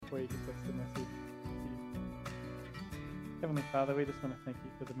before you give us the message. Thank you. Heavenly Father, we just want to thank you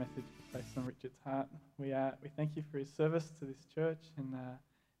for the message you placed on Richard's heart. We thank you for his service to this church, and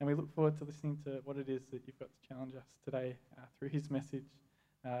we look forward to listening to what it is that you've got to challenge us today through his message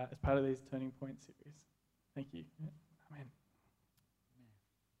as part of these Turning Point series. Thank you. Amen.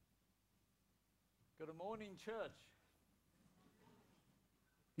 Good morning, church.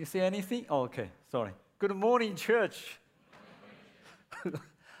 You see anything? Oh, okay, sorry. Good morning, church.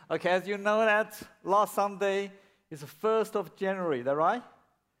 Okay, as you know that last Sunday is the 1st of January, is that right?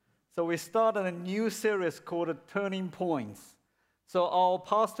 So we started a new series called Turning Points. So our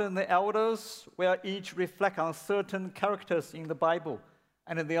pastor and the elders will each reflect on certain characters in the Bible,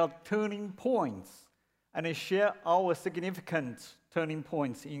 and they are turning points, and they share our significant turning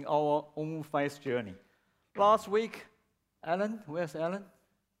points in our own faith journey. Last week, Alan, where's Alan?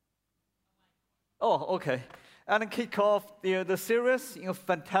 Oh, okay. Alan kicked off the series in a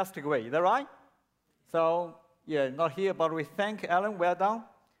fantastic way, is that right? So, yeah, not here, but we thank Alan, well done.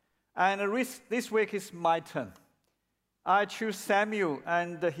 And this week is my turn. I choose Samuel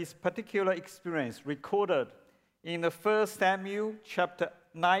and his particular experience recorded in the 1 Samuel chapter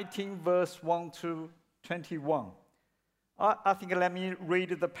 19, verse 1 to 21. I think let me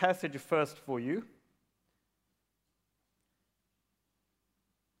read the passage first for you.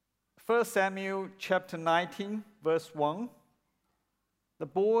 1 Samuel chapter 19, verse 1. The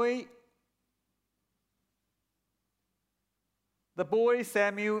boy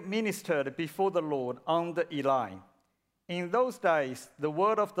Samuel ministered before the Lord under Eli. In those days, the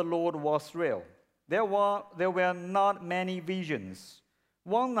word of the Lord was real. There were not many visions.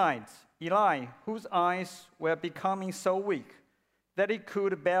 One night, Eli, whose eyes were becoming so weak that he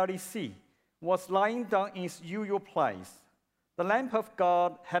could barely see, was lying down in his usual place. The lamp of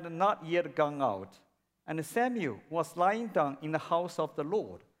God had not yet gone out, and Samuel was lying down in the house of the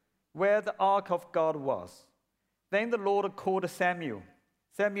Lord, where the ark of God was. Then the Lord called Samuel.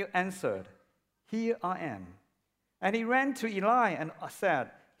 Samuel answered, "Here I am." And he ran to Eli and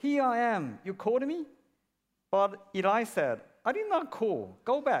said, "Here I am, you called me?" But Eli said, "I did not call.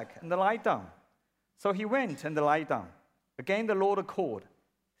 Go back and lie down." So he went and lay down. Again the Lord called,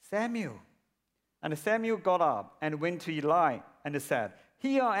 "Samuel." And Samuel got up and went to Eli and said,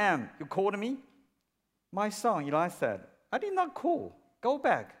 "Here I am, you called me?" "My son," Eli said, "I did not call. Go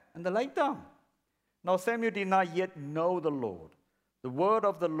back and lay down." Now Samuel did not yet know the Lord. The word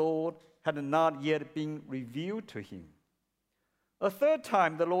of the Lord had not yet been revealed to him. A third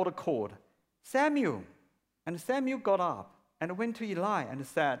time the Lord called, "Samuel." And Samuel got up and went to Eli and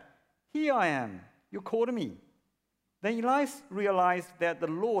said, "Here I am, you called me." Then Eli realized that the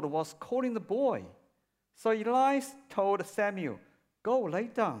Lord was calling the boy. So Eli told Samuel, "Go lay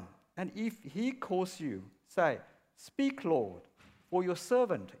down, and if he calls you, say, 'Speak, Lord, for your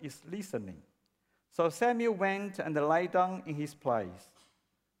servant is listening.'" So Samuel went and lay down in his place.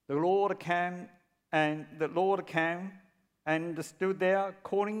 The Lord came and stood there,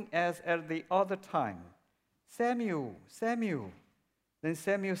 calling as at the other time, "Samuel, Samuel." Then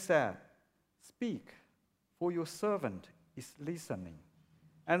Samuel said, "Speak, for your servant is listening."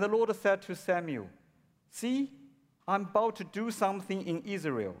 And the Lord said to Samuel, "See, I'm about to do something in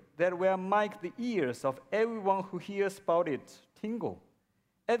Israel that will make the ears of everyone who hears about it tingle.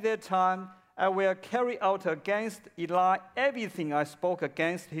 At that time, I will carry out against Eli everything I spoke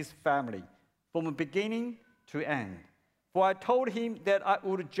against his family, from beginning to end. For I told him that I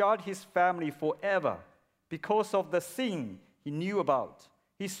would judge his family forever because of the sin he knew about.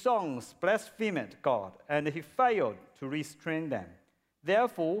 His sons blasphemed God, and he failed to restrain them.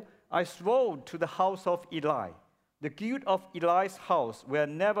 Therefore, I swore to the house of Eli, the guilt of Eli's house will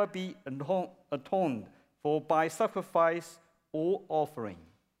never be atoned for by sacrifice or offering."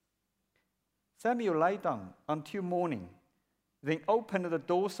 Samuel lay down until morning, then opened the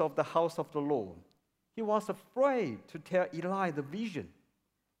doors of the house of the Lord. He was afraid to tell Eli the vision.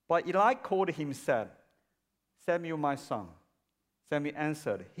 But Eli called him and said, "Samuel, my son." Samuel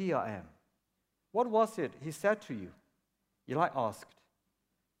answered, "Here I am." "What was it he said to you?" Eli asked.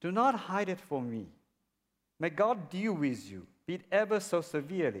 "Do not hide it from me. May God deal with you, be it ever so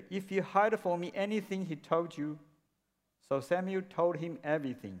severely, if you hide from me anything he told you." So Samuel told him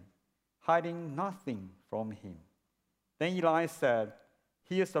everything, hiding nothing from him. Then Eli said,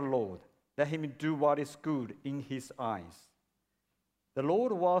 "He is the Lord. Let him do what is good in his eyes." The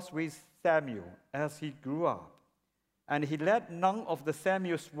Lord was with Samuel as he grew up, and he let none of the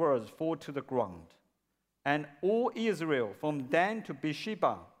Samuel's words fall to the ground. And all Israel, from Dan to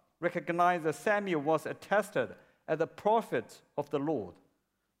Beersheba, recognized that Samuel was attested as the prophet of the Lord.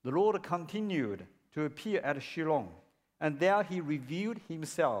 The Lord continued to appear at Shiloh, and there he revealed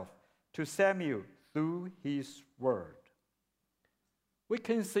himself to Samuel through his word. We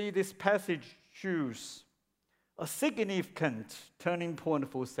can see this passage shows a significant turning point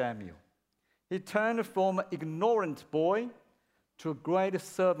for Samuel. He turned from an ignorant boy to a great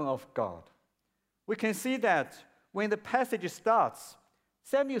servant of God. We can see that when the passage starts,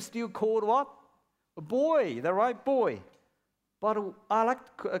 Samuel still called what? A boy, the right boy. But I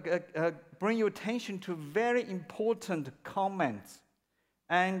like to bring your attention to very important comments.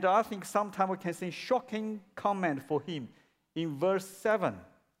 And I think sometimes we can see shocking comment for him in verse 7.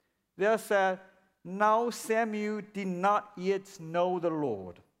 There said, "Now Samuel did not yet know the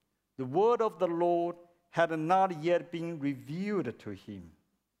Lord. The word of the Lord had not yet been revealed to him."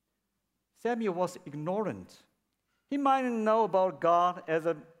 Samuel was ignorant. He might know about God as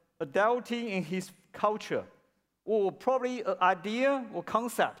a deity in his culture, or probably an idea or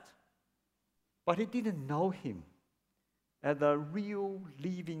concept, but he didn't know him as the real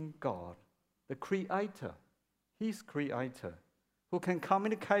living God, the Creator, his Creator, who can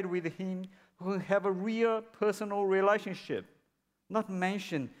communicate with him, who can have a real personal relationship, not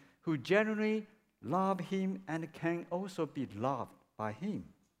mention who genuinely love him and can also be loved by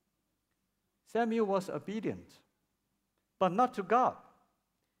him. Samuel was obedient, but not to God.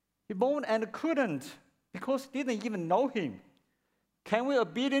 He won't and couldn't because he didn't even know him. Can we be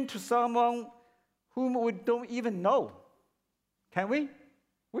obedient to someone whom we don't even know? Can we?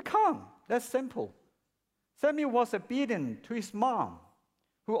 We can't. That's simple. Samuel was obedient to his mom,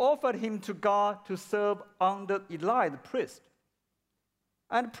 who offered him to God to serve under Eli the priest.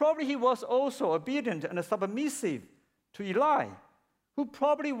 And probably he was also obedient and submissive to Eli, who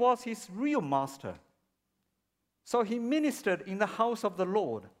probably was his real master. So he ministered in the house of the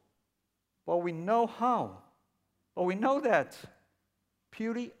Lord. But we know how. But we know that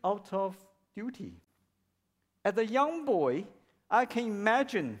purely out of duty. As a young boy, I can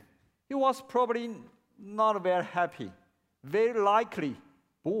imagine he was probably not very happy, very likely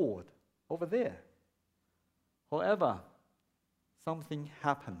bored over there. However, something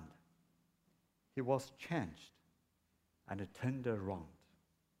happened. He was changed and turned around.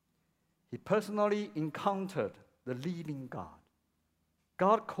 He personally encountered the living God.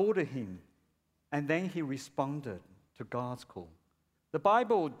 God called him, and then he responded to God's call. The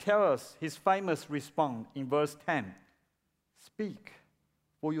Bible tells us his famous response in verse 10, "Speak,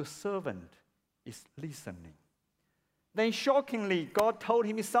 for your servant is listening." Then shockingly, God told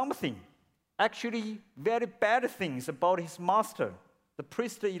him something, actually very bad things about his master, the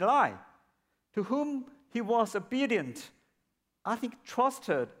priest Eli, to whom he was obedient, I think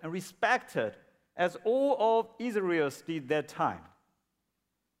trusted and respected, as all of Israel did that time.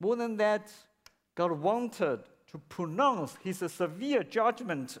 More than that, God wanted to pronounce his severe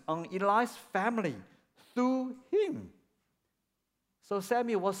judgment on Eli's family through him. So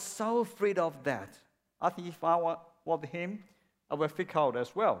Samuel was so afraid of that. I think if I was him, I would freak out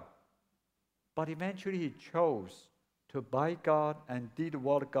as well. But eventually he chose to obey God and did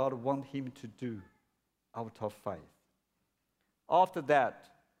what God wanted him to do out of faith. After that,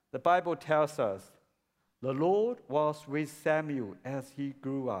 the Bible tells us, the Lord was with Samuel as he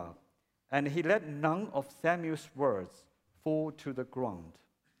grew up, and he let none of Samuel's words fall to the ground.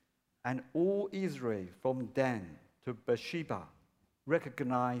 And all Israel from Dan to Beersheba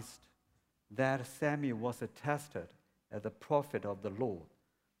recognized that Samuel was attested as the prophet of the Lord.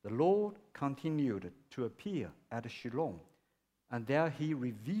 The Lord continued to appear at Shiloh, and there he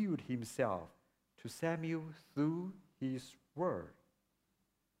revealed himself to Samuel through his word.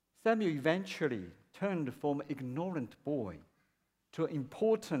 Samuel eventually turned from an ignorant boy to an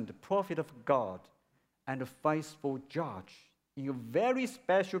important prophet of God and a faithful judge in a very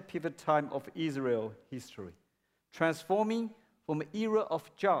special pivot time of Israel history, transforming from an era of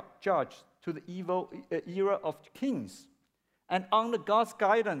judge to the era of kings. And under God's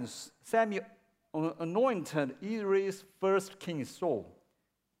guidance, Samuel anointed Israel's first king, Saul,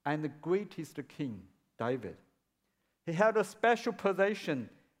 and the greatest king, David. He had a special position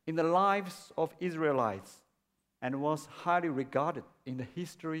in the lives of Israelites and was highly regarded in the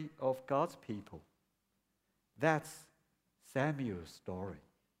history of God's people. That's Samuel's story.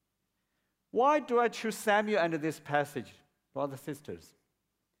 Why do I choose Samuel under this passage, brothers and sisters?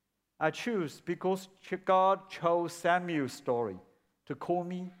 I choose because God chose Samuel's story to call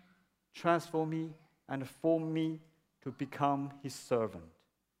me, transform me, and form me to become his servant.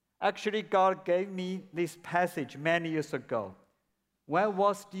 Actually, God gave me this passage many years ago when I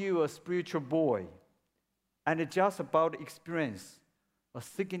was still a spiritual boy and just about to experience a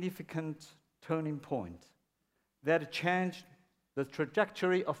significant turning point that changed the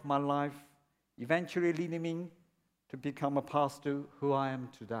trajectory of my life, eventually leading me to become a pastor who I am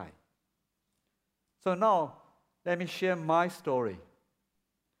today. So now, let me share my story.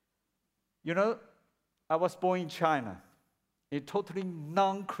 You know, I was born in China, a totally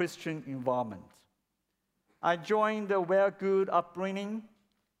non-Christian environment. I joined a very good upbringing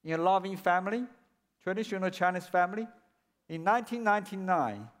in a loving family, traditional Chinese family. In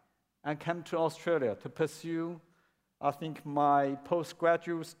 1999, I came to Australia to pursue, I think, my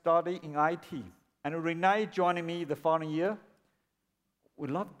postgraduate study in IT. And Renee joined me the following year. We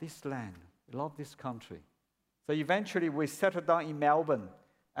love this land. We love this country. So eventually, we settled down in Melbourne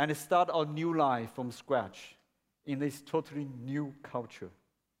and started our new life from scratch in this totally new culture.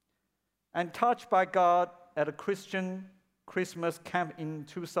 And touched by God at a Christian Christmas camp in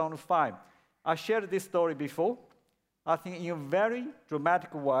 2005. I shared this story before. I think in a very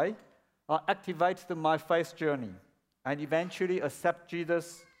dramatic way, I activated my faith journey and eventually accepted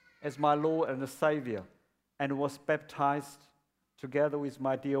Jesus as my Lord and Savior and was baptized together with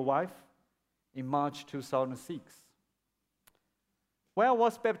my dear wife in March 2006. When I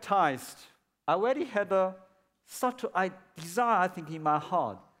was baptized, I already had such a desire, I think, in my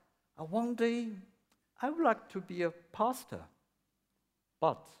heart. One day, I would like to be a pastor.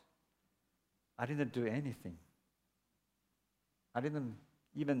 But I didn't do anything. I didn't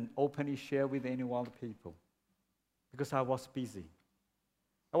even openly share with any other people because I was busy.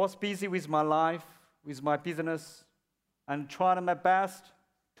 I was busy with my life, with my business, and trying my best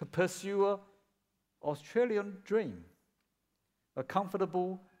to pursue an Australian dream, a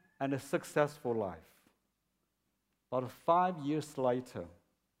comfortable and a successful life. But 5 years later,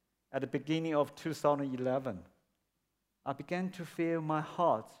 at the beginning of 2011, I began to feel my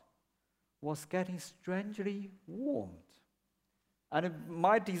heart was getting strangely warmed. And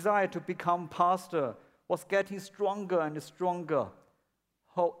my desire to become pastor was getting stronger and stronger.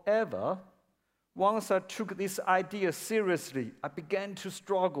 However, once I took this idea seriously, I began to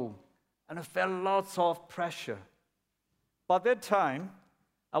struggle and I felt lots of pressure. By that time,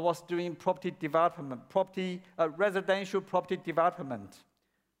 I was doing property development, residential property development,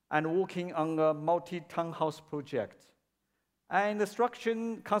 and working on a multi-townhouse project. And the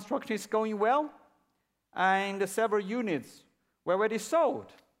construction is going well, and several units were already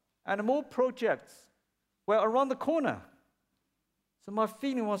sold, and more projects were around the corner. So my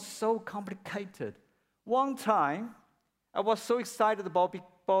feeling was so complicated. One time, I was so excited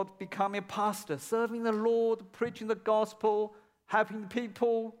about becoming a pastor, serving the Lord, preaching the gospel, helping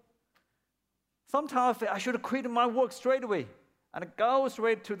people. Sometimes I felt I should have quit my work straight away and go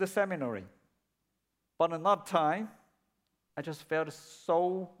straight to the seminary. But another time, I just felt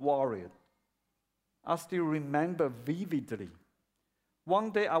so worried. I still remember vividly.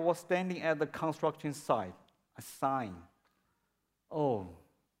 One day I was standing at the construction site. I signed. Oh,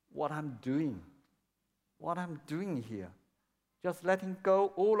 what I'm doing here. Just letting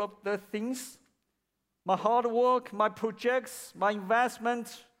go all of the things, my hard work, my projects, my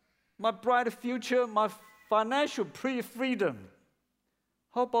investment, my bright future, my financial freedom.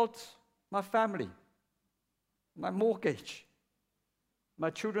 How about my family, my mortgage, my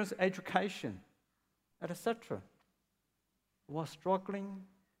children's education, etc.? I was struggling,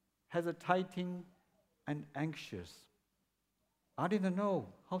 hesitating, and anxious. I didn't know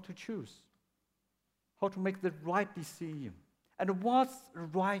how to choose, how to make the right decision, and what's the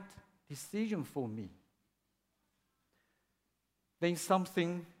right decision for me. Then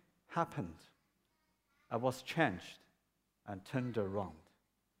something happened. I was changed and turned around.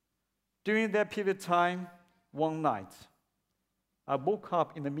 During that period of time, one night, I woke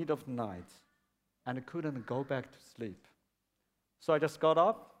up in the middle of the night and I couldn't go back to sleep. So I just got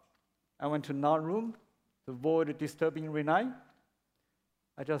up, I went to another room to avoid disturbing Renee.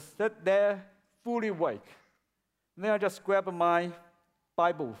 I just sat there, fully awake. And then I just grabbed my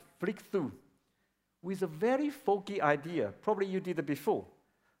Bible, flicked through, with a very foggy idea. Probably you did it before.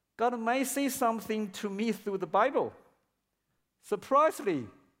 God may say something to me through the Bible. Surprisingly,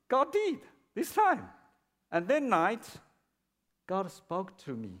 God did this time. And that night, God spoke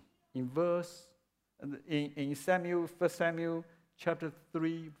to me in 1 Samuel chapter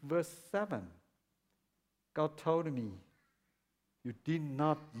 3, verse 7. God told me, "You did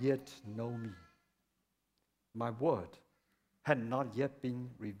not yet know me. My word had not yet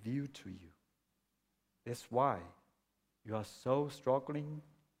been revealed to you. That's why you are so struggling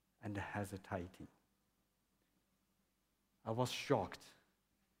and hesitating." I was shocked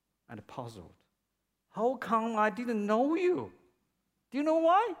and puzzled. How come I didn't know you? Do you know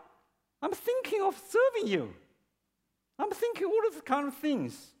why? I'm thinking of serving you. I'm thinking all of these kind of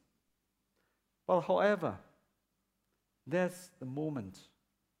things. But however, that's the moment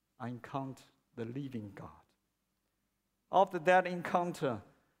I encountered the living God. after that encounter,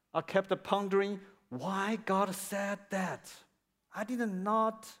 I kept pondering why God said that. I did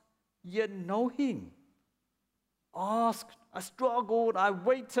not yet know him. Asked, I struggled, I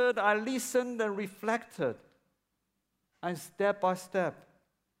waited, I listened and reflected. And step by step,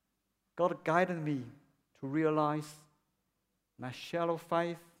 God guided me to realize my shallow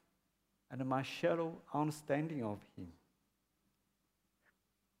faith and my shallow understanding of him.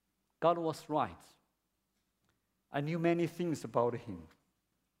 God was right. I knew many things about him,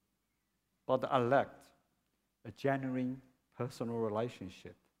 but I lacked a genuine personal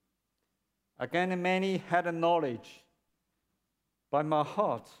relationship. Again, many had knowledge, but my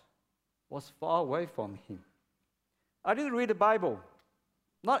heart was far away from him. I did read the Bible,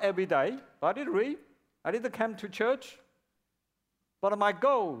 not every day, but I did read. I did come to church, but my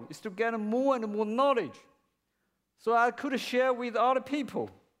goal is to get more and more knowledge so I could share with other people,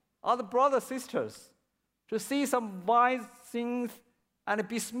 other brothers, sisters, to see some wise things and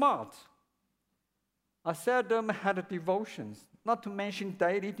be smart. I seldom had devotions, not to mention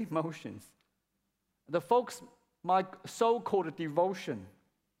daily devotions. The folks, my so-called devotion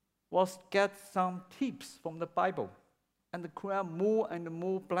was get some tips from the Bible and grab more and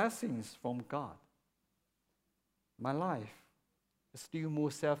more blessings from God. My life is still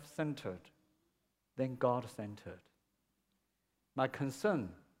more self-centered than God-centered. My concern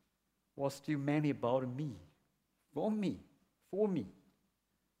was still mainly about me, for me.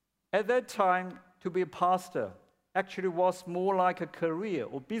 At that time, to be a pastor actually was more like a career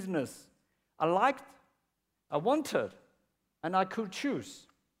or business. I liked, I wanted, and I could choose.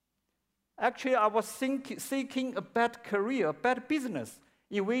 Actually, I was seeking a better career, a better business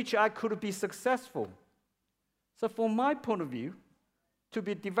in which I could be successful. So from my point of view, to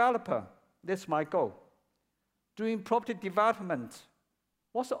be a developer, that's my goal. Doing property development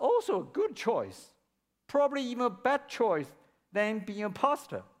was also a good choice, probably even a better choice than being a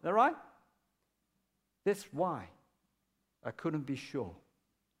pastor, is that right? That's why I couldn't be sure.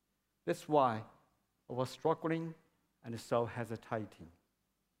 That's why I was struggling and so hesitating.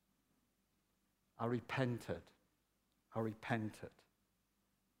 I repented.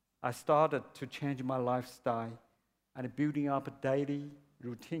 I started to change my lifestyle and building up a daily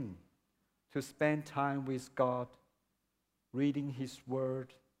routine to spend time with God, reading his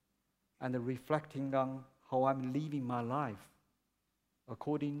word, and reflecting on how I'm living my life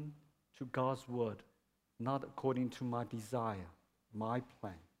according to God's word, not according to my desire, my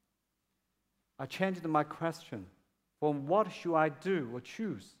plan. I changed my question from what should I do or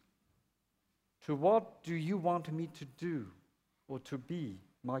choose to what do you want me to do or to be,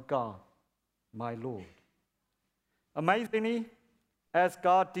 my God, my Lord. Amazingly, as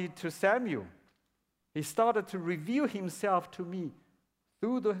God did to Samuel, he started to reveal himself to me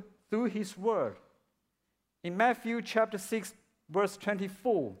through his word. In Matthew chapter 6, verse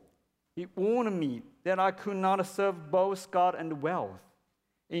 24, he warned me that I could not serve both God and wealth.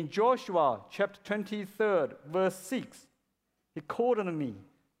 In Joshua chapter 23, verse 6, he called on me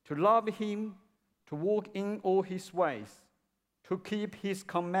to love him, to walk in all his ways, to keep his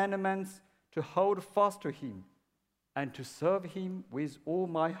commandments, to hold fast to him, and to serve him with all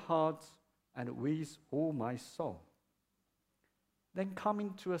my heart and with all my soul. Then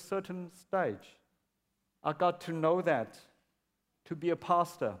coming to a certain stage, I got to know that to be a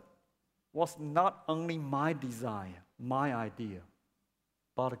pastor was not only my desire, my idea,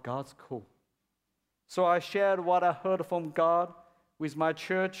 but God's call. So I shared what I heard from God with my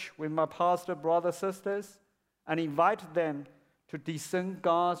church, with my pastor brothers, sisters, and invited them to discern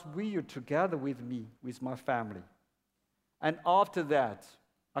God's will together with me, with my family. And after that,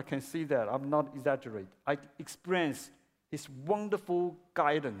 I can see that, I'm not exaggerating, I experienced his wonderful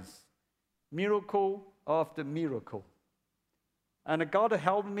guidance, miracle after miracle. And God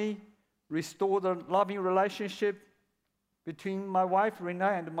helped me restore the loving relationship between my wife,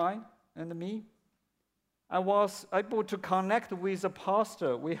 Renee, and me. I was able to connect with a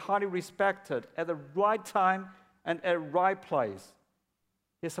pastor we highly respected at the right time and at the right place.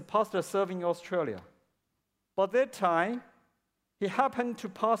 He's a pastor serving in Australia. But that time, he happened to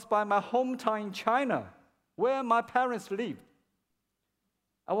pass by my hometown in China, where my parents lived.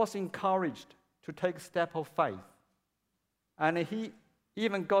 I was encouraged to take a step of faith. And he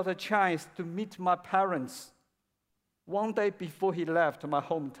even got a chance to meet my parents one day before he left my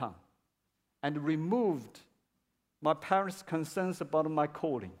hometown and removed my parents' concerns about my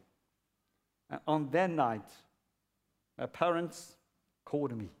calling. And on that night, my parents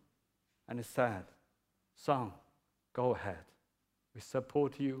called me and said, "Son, go ahead. We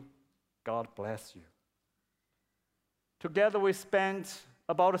support you. God bless you." Together we spent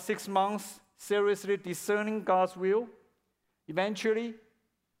about 6 months seriously discerning God's will Eventually,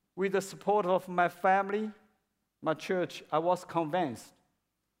 with the support of my family, my church, I was convinced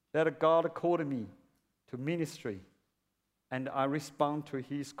that God called me to ministry, and I respond to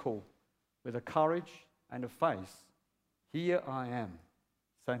His call with the courage and the faith. Here I am,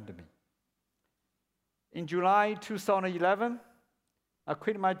 send me. In July 2011, I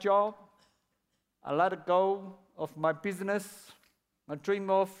quit my job. I let go of my business, my dream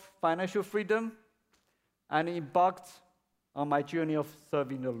of financial freedom, and embarked on my journey of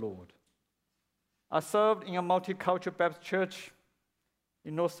serving the Lord. I served in a multicultural Baptist church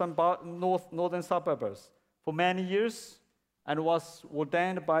in northern suburbs for many years and was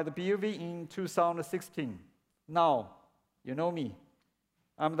ordained by the BUV in 2016. Now, you know me.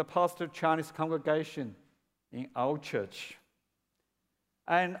 I'm the pastor of Chinese congregation in our church.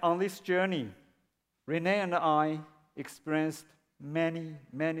 And on this journey, Renee and I experienced many,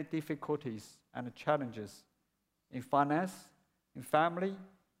 many difficulties and challenges in finance, in family,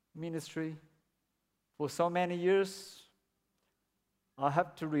 ministry. For so many years, I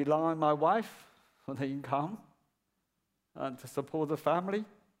have to rely on my wife for the income and to support the family,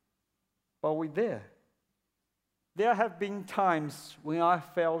 but we're there. There have been times when I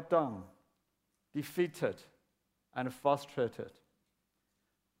fell down, defeated, and frustrated,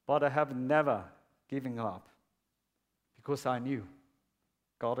 but I have never given up because I knew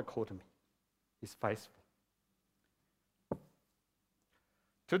God called me. He's faithful.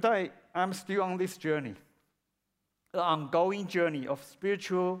 Today, I'm still on this journey, an ongoing journey of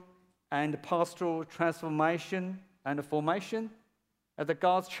spiritual and pastoral transformation and formation as a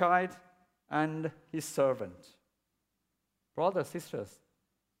God's child and His servant. Brothers, sisters,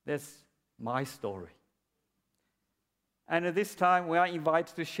 that's my story. And at this time, we are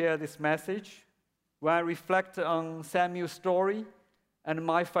invited to share this message, where I reflect on Samuel's story and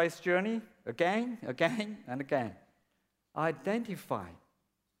my faith journey again, and again. I identify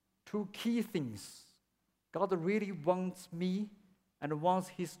two key things God really wants me and wants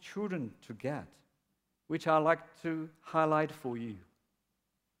His children to get, which I like to highlight for you,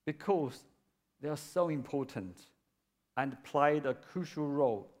 because they are so important and played a crucial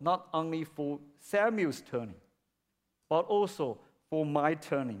role, not only for Samuel's turning, but also for my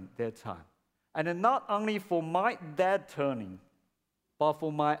turning that time. And not only for my dad turning, but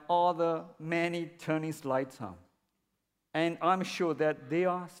for my other many turnings lifetime. And I'm sure that they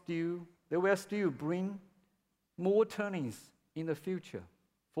will still bring more turnings in the future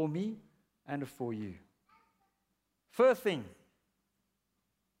for me and for you. First thing,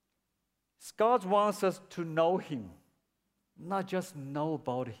 God wants us to know Him, not just know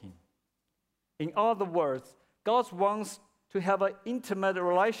about Him. In other words, God wants to have an intimate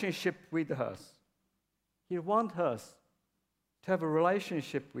relationship with us. He wants us to have a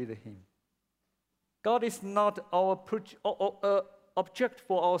relationship with Him. God is not our object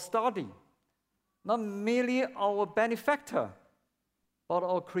for our study, not merely our benefactor, but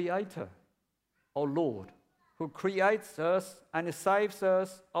our Creator, our Lord, who creates us and saves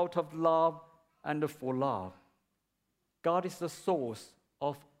us out of love and for love. God is the source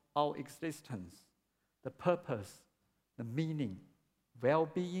of our existence, the purpose, the meaning,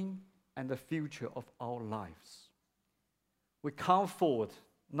 well-being, and the future of our lives. We can't afford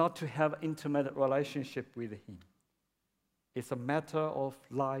not to have an intimate relationship with Him. It's a matter of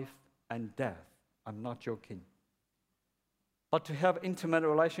life and death. I'm not joking. But to have an intimate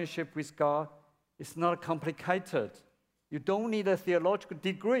relationship with God is not complicated. You don't need a theological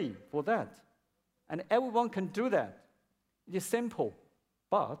degree for that. And everyone can do that. It is simple,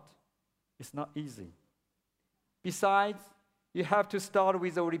 but it's not easy. Besides, you have to start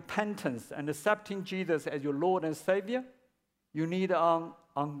with a repentance and accepting Jesus as your Lord and Savior. You need an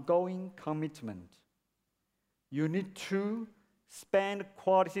ongoing commitment. You need to spend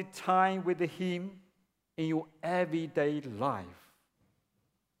quality time with Him in your everyday life.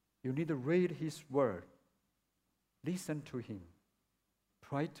 You need to read His Word, listen to Him,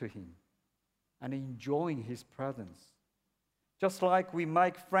 pray to Him, and enjoy His presence. Just like we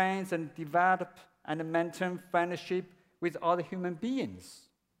make friends and develop and maintain friendship with other human beings.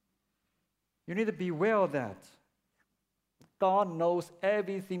 You need to be aware of that. God knows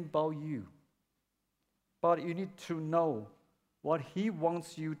everything about you. But you need to know what He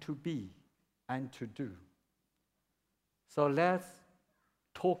wants you to be and to do. So let's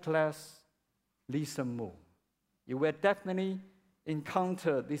talk less, listen more. You will definitely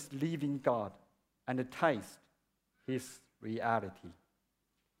encounter this living God and taste His reality.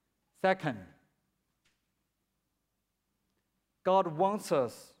 Second, God wants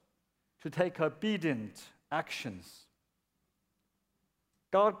us to take obedient actions.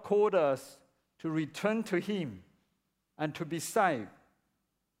 God called us to return to Him and to be saved,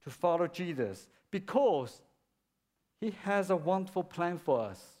 to follow Jesus, because He has a wonderful plan for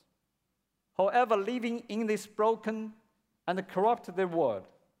us. However, living in this broken and corrupted world,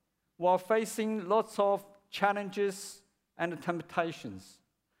 while facing lots of challenges and temptations.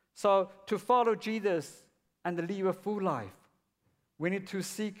 So to follow Jesus and live a full life, we need to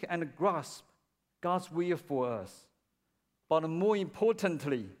seek and grasp God's will for us. But more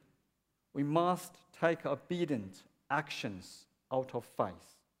importantly, we must take obedient actions out of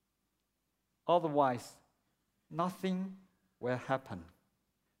faith. Otherwise, nothing will happen.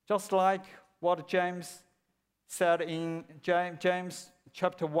 Just like what James said in James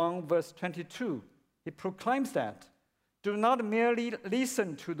chapter 1, verse 22, he proclaims that, do not merely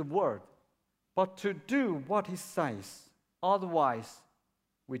listen to the word, but to do what he says. Otherwise,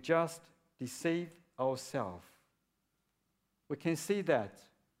 we just deceive ourselves. We can see that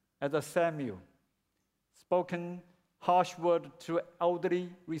as a Samuel, spoken harsh word to elderly,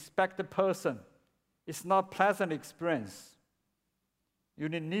 respected person, it's not pleasant experience. You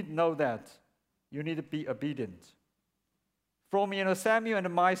need to know that. You need to be obedient. From Samuel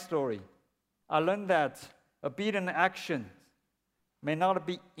and my story, I learned that obedient actions may not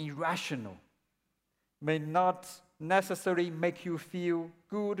be irrational, may not necessarily make you feel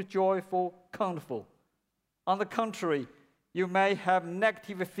good, joyful, comfortable. On the contrary, you may have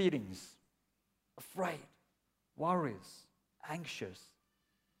negative feelings, afraid, worries, anxious,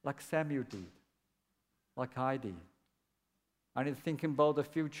 like Samuel did, like I did. I need to think about the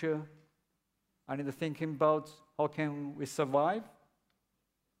future. I need to think about how can we survive.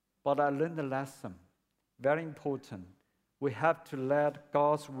 But I learned a lesson, very important. We have to let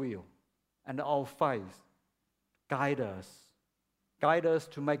God's will and our faith guide us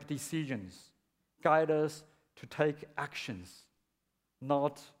to make decisions, guide us to take actions,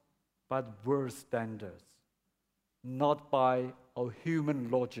 not by the world standards, not by our human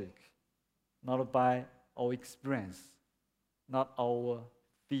logic, not by our experience, not our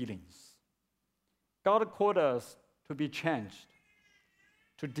feelings. God called us to be changed,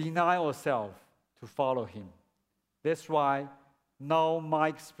 to deny ourselves, to follow Him. That's why now my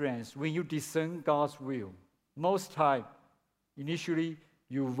experience, when you discern God's will, most time, initially,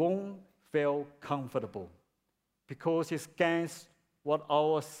 you won't feel comfortable because it's against what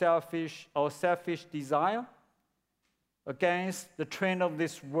our selfish desire, against the trend of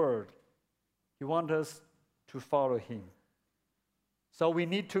this world. He wants us to follow Him. So we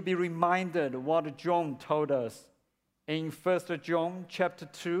need to be reminded what John told us in 1 John chapter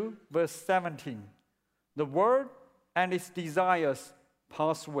 2, verse 17. The world and its desires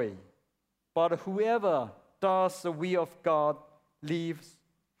pass away, but whoever does the will of God lives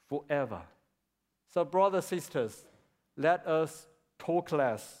forever. So brothers, sisters, let us talk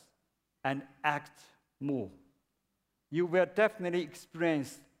less and act more. You will definitely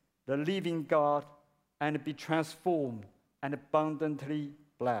experience the living God and be transformed and abundantly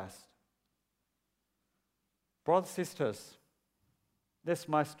blessed. Brothers, sisters, that's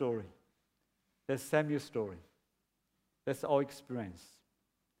my story. That's Samuel's story. That's our experience.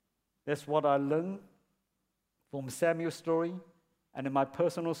 That's what I learned from Samuel's story and my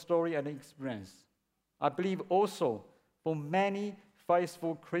personal story and experience. I believe also from many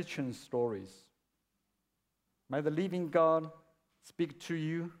faithful Christian stories. May the living God speak to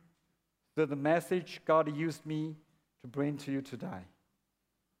you through the message God used me to bring to you today.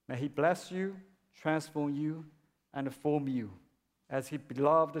 May He bless you, transform you, and form you as His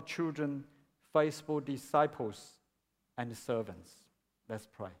beloved children, faithful disciples, and servants. Let's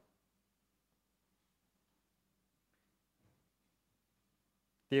pray.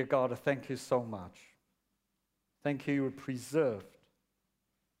 Dear God, thank you so much. Thank you, you preserved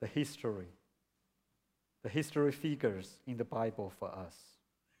the history figures in the Bible for us,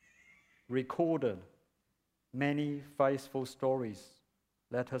 recorded many faithful stories.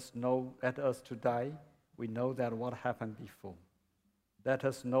 Let us today, we know that what happened before. Let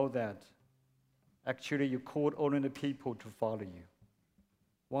us know that actually you called only the people to follow you.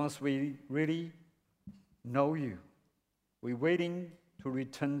 Once we really know you, we're waiting to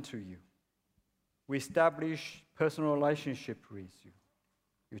return to you. We establish personal relationship with you.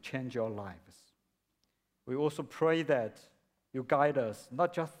 You change our lives. We also pray that you guide us,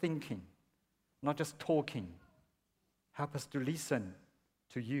 not just thinking, not just talking. Help us to listen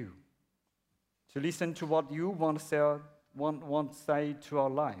to you, to listen to what you want to say to our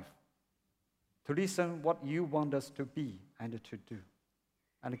life, to listen what you want us to be and to do,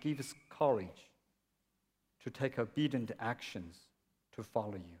 and give us courage to take obedient actions to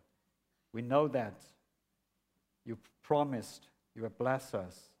follow you. We know that you promised you will bless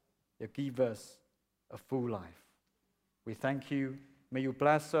us, you give us a full life. We thank you. May you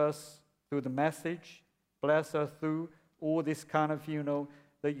bless us through the message. Bless us through all this kind of, the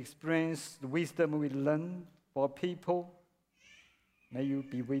experience, the wisdom we learn for people. May you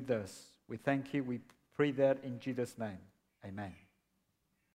be with us. We thank you. We pray that in Jesus' name. Amen.